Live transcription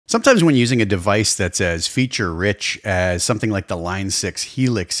Sometimes when using a device that's as feature-rich as something like the Line 6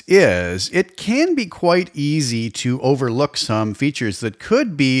 Helix is, it can be quite easy to overlook some features that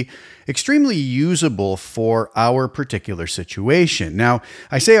could be extremely usable for our particular situation. Now,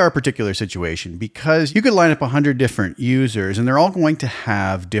 I say our particular situation because you could line up 100 different users and they're all going to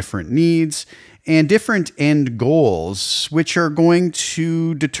have different needs and different end goals, which are going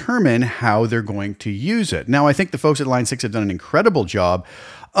to determine how they're going to use it. Now, I think the folks at Line 6 have done an incredible job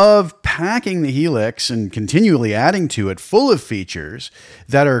of packing the Helix and continually adding to it full of features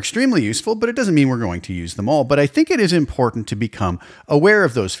that are extremely useful, but it doesn't mean we're going to use them all. But I think it is important to become aware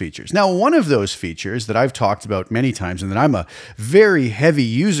of those features. Now, one of those features that I've talked about many times and that I'm a very heavy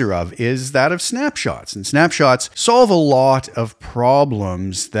user of is that of snapshots. And snapshots solve a lot of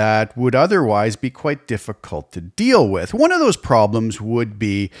problems that would otherwise be quite difficult to deal with. One of those problems would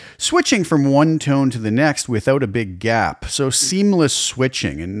be switching from one tone to the next without a big gap. So seamless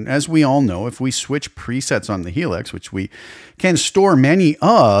switching. And as we all know, if we switch presets on the Helix, which we can store many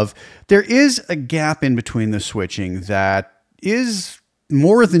of, there is a gap in between the switching that is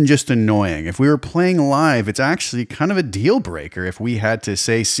more than just annoying. If we were playing live, it's actually kind of a deal breaker if we had to,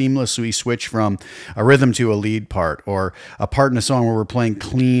 say, seamlessly switch from a rhythm to a lead part, or a part in a song where we're playing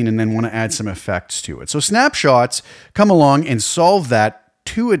clean and then want to add some effects to it. So snapshots come along and solve that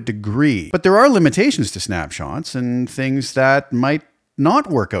to a degree. But there are limitations to snapshots and things that might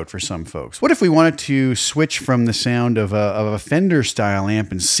not work out for some folks. What if we wanted to switch from the sound of a Fender style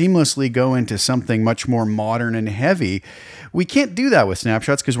amp and seamlessly go into something much more modern and heavy? We can't do that with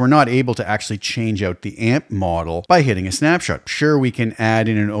snapshots because we're not able to actually change out the amp model by hitting a snapshot. Sure, we can add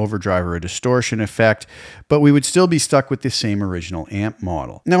in an overdrive or a distortion effect, but we would still be stuck with the same original amp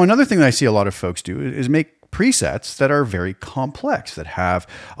model. Now, another thing that I see a lot of folks do is make presets that are very complex, that have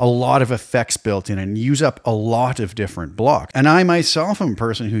a lot of effects built in and use up a lot of different blocks. And I myself am a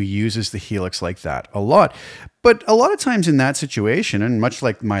person who uses the Helix like that a lot. But a lot of times in that situation, and much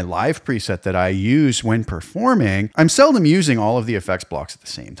like my live preset that I use when performing, I'm seldom using all of the effects blocks at the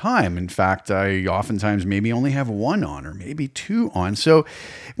same time. In fact, I oftentimes maybe only have one on or maybe two on. So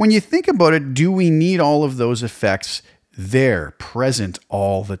when you think about it, do we need all of those effects there, present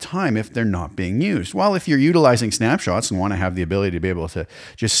all the time if they're not being used? Well, if you're utilizing snapshots and want to have the ability to be able to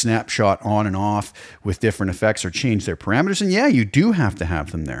just snapshot on and off with different effects or change their parameters, then yeah, you do have to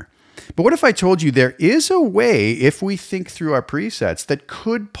have them there. But what if I told you there is a way, if we think through our presets, that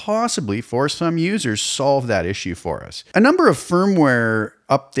could possibly, for some users, solve that issue for us? A number of firmware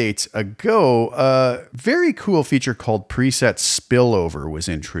updates ago, a very cool feature called preset spillover was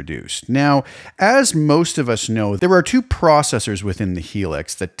introduced. Now, as most of us know, there are two processors within the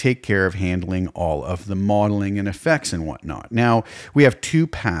Helix that take care of handling all of the modeling and effects and whatnot. Now, we have two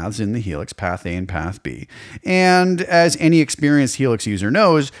paths in the Helix, path A and path B. And as any experienced Helix user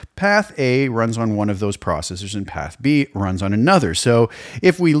knows, path A runs on one of those processors and path B runs on another. So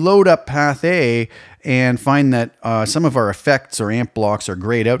if we load up path A and find that some of our effects or amp blocks are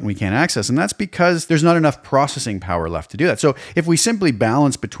grayed out and we can't access them, that's because there's not enough processing power left to do that. So if we simply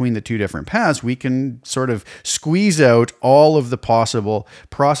balance between the two different paths, we can sort of squeeze out all of the possible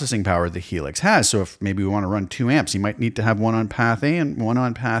processing power the Helix has. So if maybe we want to run two amps, you might need to have one on path A and one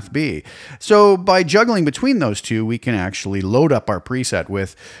on path B. So by juggling between those two, we can actually load up our preset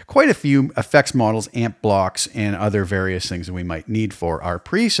with quite a few effects models, amp blocks, and other various things that we might need for our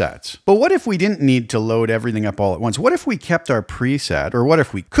presets. But what if we didn't need to load everything up all at once? What if we kept our preset, or what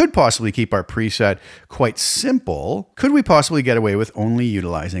if we could possibly keep our preset quite simple? Could we possibly get away with only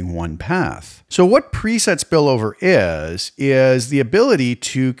utilizing one path? So what preset spillover is the ability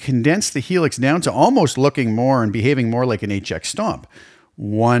to condense the Helix down to almost looking more and behaving more like an HX stomp.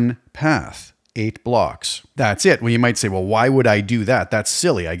 One path. 8 blocks. That's it. Well, you might say, well, why would I do that? That's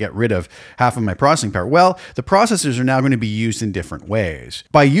silly. I get rid of half of my processing power. Well, the processors are now going to be used in different ways.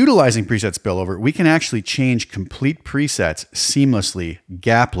 By utilizing preset spillover, we can actually change complete presets seamlessly,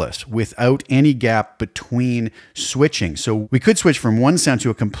 gapless, without any gap between switching. So we could switch from one sound to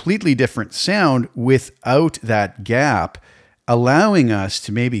a completely different sound without that gap, allowing us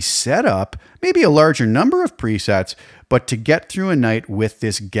to maybe set up maybe a larger number of presets, but to get through a night with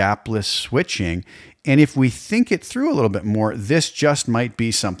this gapless switching. And if we think it through a little bit more, this just might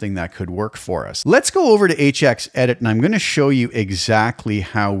be something that could work for us. Let's go over to HX Edit, and I'm going to show you exactly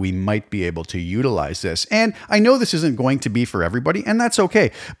how we might be able to utilize this. And I know this isn't going to be for everybody, and that's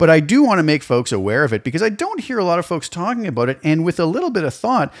okay. But I do want to make folks aware of it because I don't hear a lot of folks talking about it. And with a little bit of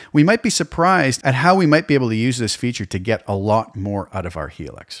thought, we might be surprised at how we might be able to use this feature to get a lot more out of our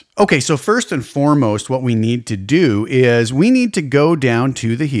Helix. Okay, so first and foremost, what we need to do is we need to go down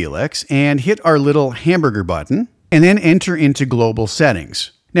to the Helix and hit our little hamburger button and then enter into global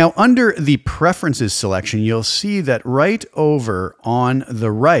settings. Now, under the preferences selection, you'll see that right over on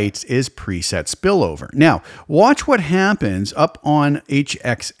the right is preset spillover. Now, watch what happens up on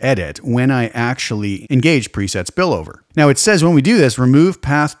HX Edit when I actually engage preset spillover. Now, it says when we do this, remove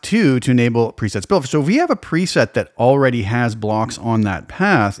path 2 to enable preset spillover. So if we have a preset that already has blocks on that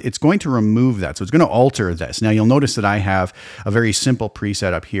path, it's going to remove that. So it's going to alter this. Now, you'll notice that I have a very simple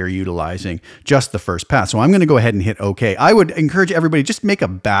preset up here utilizing just the first path. So I'm going to go ahead and hit OK. I would encourage everybody just make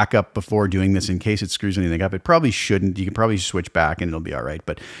a backup before doing this in case it screws anything up. It probably shouldn't. You can probably switch back and it'll be all right.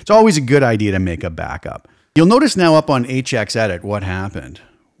 But it's always a good idea to make a backup. You'll notice now up on HX Edit what happened.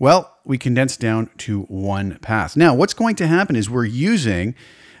 Well, we condensed down to one path. Now, what's going to happen is we're using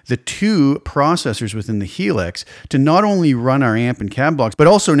the two processors within the Helix to not only run our amp and cab blocks, but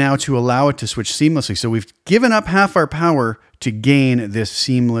also now to allow it to switch seamlessly. So we've given up half our power to gain this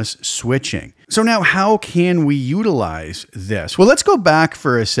seamless switching. So now how can we utilize this? Well, let's go back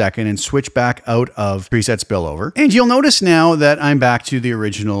for a second and switch back out of preset spillover. And you'll notice now that I'm back to the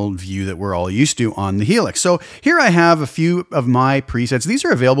original view that we're all used to on the Helix. So here I have a few of my presets. These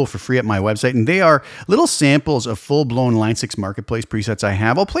are available for free at my website, and they are little samples of full-blown Line 6 Marketplace presets I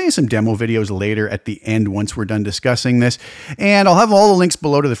have. I'll play some demo videos later at the end once we're done discussing this. And I'll have all the links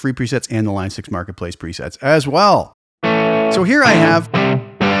below to the free presets and the Line 6 Marketplace presets as well. So here I have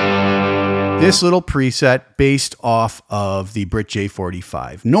this little preset based off of the Brit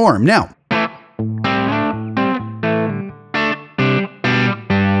J45 norm. Now,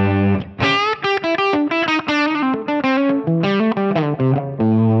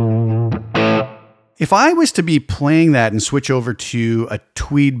 if I was to be playing that and switch over to a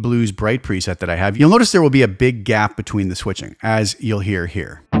Tweed Blues Bright preset that I have, you'll notice there will be a big gap between the switching, as you'll hear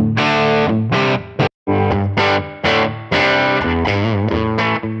here.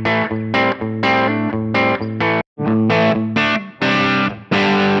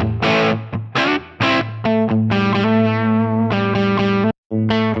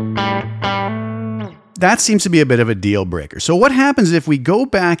 That seems to be a bit of a deal breaker. So what happens if we go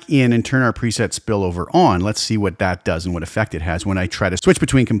back in and turn our preset spillover on? Let's see what that does and what effect it has when I try to switch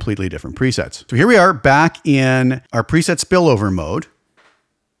between completely different presets. So here we are back in our preset spillover mode.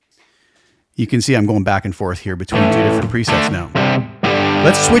 You can see I'm going back and forth here between two different presets now.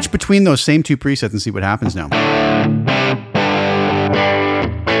 Let's switch between those same two presets and see what happens now.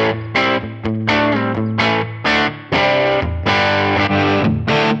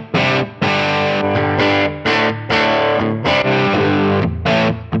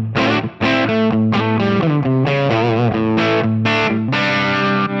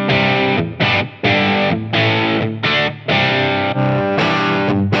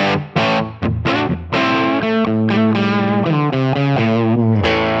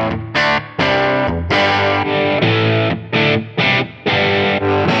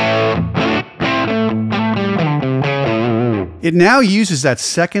 It now uses that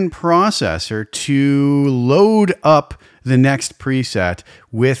second processor to load up the next preset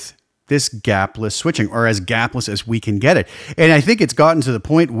with this gapless switching, or as gapless as we can get it. And I think it's gotten to the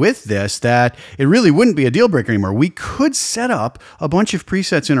point with this that it really wouldn't be a deal breaker anymore. We could set up a bunch of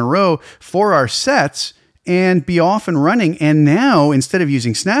presets in a row for our sets and be off and running. And now, instead of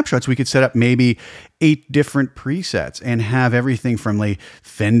using snapshots, we could set up maybe 8 different presets and have everything from like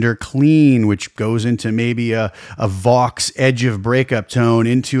Fender Clean, which goes into maybe a Vox edge of breakup tone,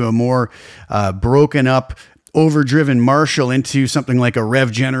 into a more broken up, overdriven Marshall, into something like a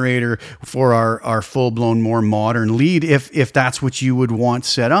rev generator for our full-blown, more modern lead, if that's what you would want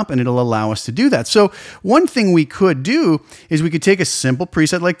set up, and it'll allow us to do that. So one thing we could do is we could take a simple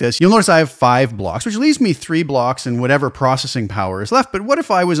preset like this. You'll notice I have 5 blocks, which leaves me 3 blocks and whatever processing power is left. But what if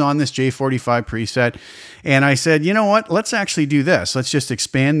I was on this J45 preset and I said, you know what, let's actually do this. Let's just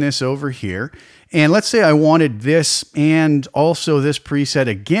expand this over here. And let's say I wanted this and also this preset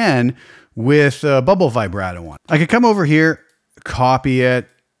again with bubble vibrato on. I could come over here, copy it,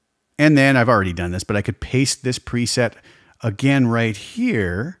 and then I've already done this, but I could paste this preset again right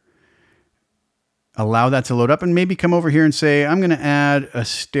here, allow that to load up, and maybe come over here and say, I'm going to add a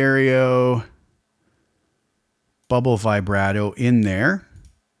stereo bubble vibrato in there.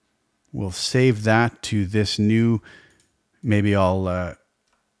 We'll save that to this new, maybe I'll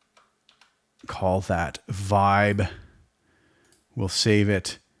call that vibe. We'll save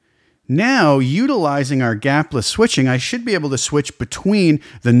it. Now, utilizing our gapless switching, I should be able to switch between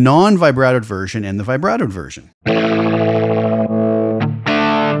the non-vibratoed version and the vibratoed version.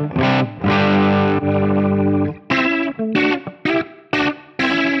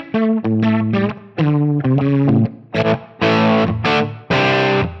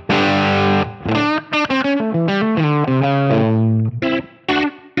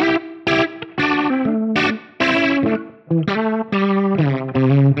 And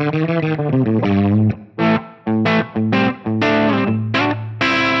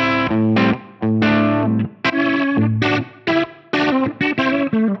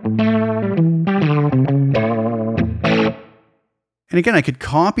again, I could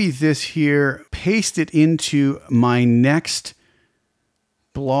copy this here, paste it into my next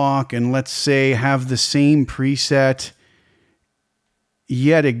block, and let's say have the same preset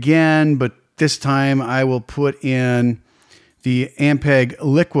yet again, but this time I will put in the Ampeg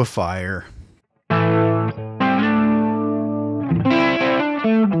liquefier.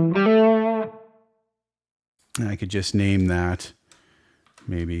 And I could just name that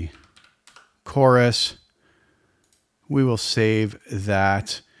maybe chorus. We will save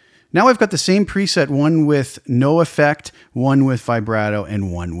that. Now I've got the same preset, one with no effect, one with vibrato,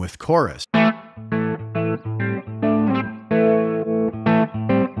 and one with chorus.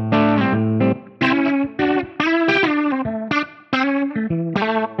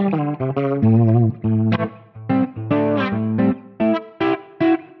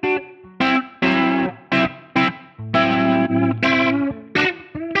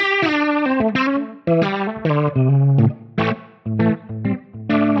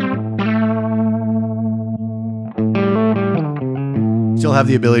 Still have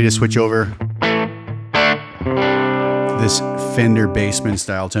the ability to switch over this Fender Bassman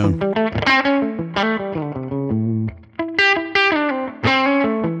style tone.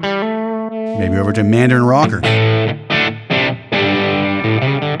 Maybe over to Mandarin Rocker.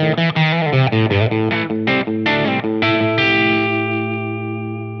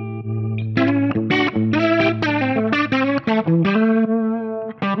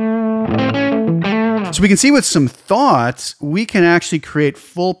 So we can see with some thoughts, we can actually create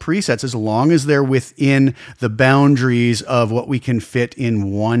full presets as long as they're within the boundaries of what we can fit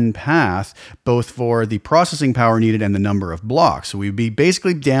in one path, both for the processing power needed and the number of blocks. So we'd be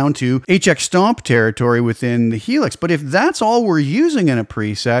basically down to HX Stomp territory within the Helix. But if that's all we're using in a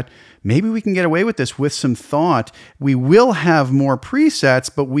preset, maybe we can get away with this with some thought. We will have more presets,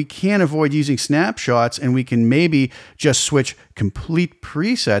 but we can't avoid using snapshots, and we can maybe just switch complete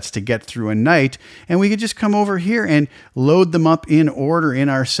presets to get through a night. And we could just come over here and load them up in order in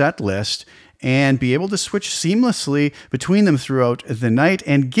our set list and be able to switch seamlessly between them throughout the night,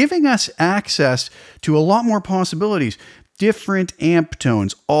 and giving us access to a lot more possibilities. Different amp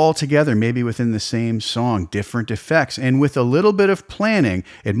tones all together, maybe within the same song, different effects. And with a little bit of planning,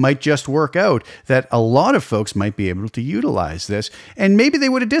 it might just work out that a lot of folks might be able to utilize this. And maybe they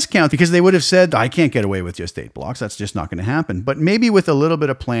would have discounted because they would have said, I can't get away with just 8 blocks. That's just not going to happen. But maybe with a little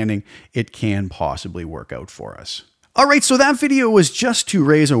bit of planning, it can possibly work out for us. All right, so that video was just to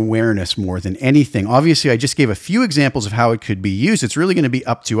raise awareness more than anything. Obviously, I just gave a few examples of how it could be used. It's really going to be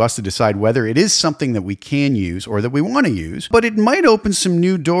up to us to decide whether it is something that we can use or that we want to use. But it might open some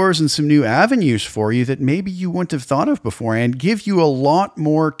new doors and some new avenues for you that maybe you wouldn't have thought of before, and give you a lot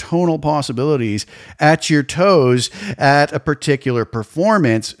more tonal possibilities at your toes at a particular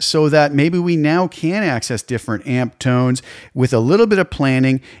performance, so that maybe we now can access different amp tones with a little bit of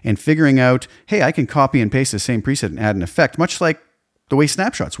planning and figuring out, hey, I can copy and paste the same preset and add an effect, much like the way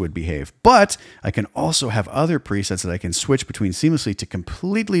snapshots would behave. But I can also have other presets that I can switch between seamlessly to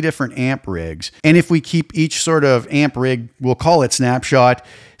completely different amp rigs. And if we keep each sort of amp rig, we'll call it snapshot,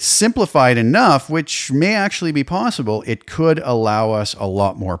 simplified enough, which may actually be possible, it could allow us a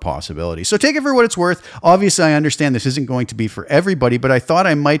lot more possibilities. So take it for what it's worth. Obviously, I understand this isn't going to be for everybody, but I thought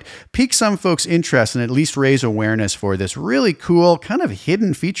I might pique some folks' interest and at least raise awareness for this really cool, kind of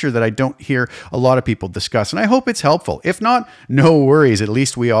hidden feature that I don't hear a lot of people discuss. And I hope it's helpful. If not, no worries. At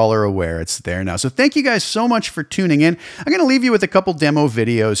least we all are aware it's there now. So thank you guys so much for tuning in. I'm going to leave you with a couple demo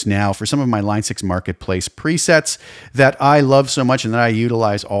videos now for some of my Line 6 Marketplace presets that I love so much and that I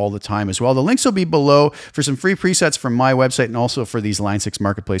utilize all the time as well. The links will be below for some free presets from my website and also for these Line 6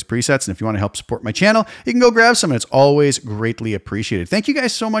 Marketplace presets. And if you want to help support my channel, you can go grab some, and it's always greatly appreciated. Thank you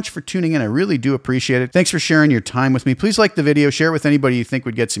guys so much for tuning in. I really do appreciate it. Thanks for sharing your time with me. Please like the video, share it with anybody you think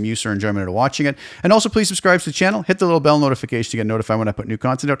would get some use or enjoyment out of watching it. And also please subscribe to the channel, hit the little bell notification to get notified when I put new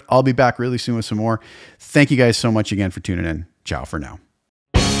content out. I'll be back really soon with some more. Thank you guys so much again for tuning in. Ciao for now.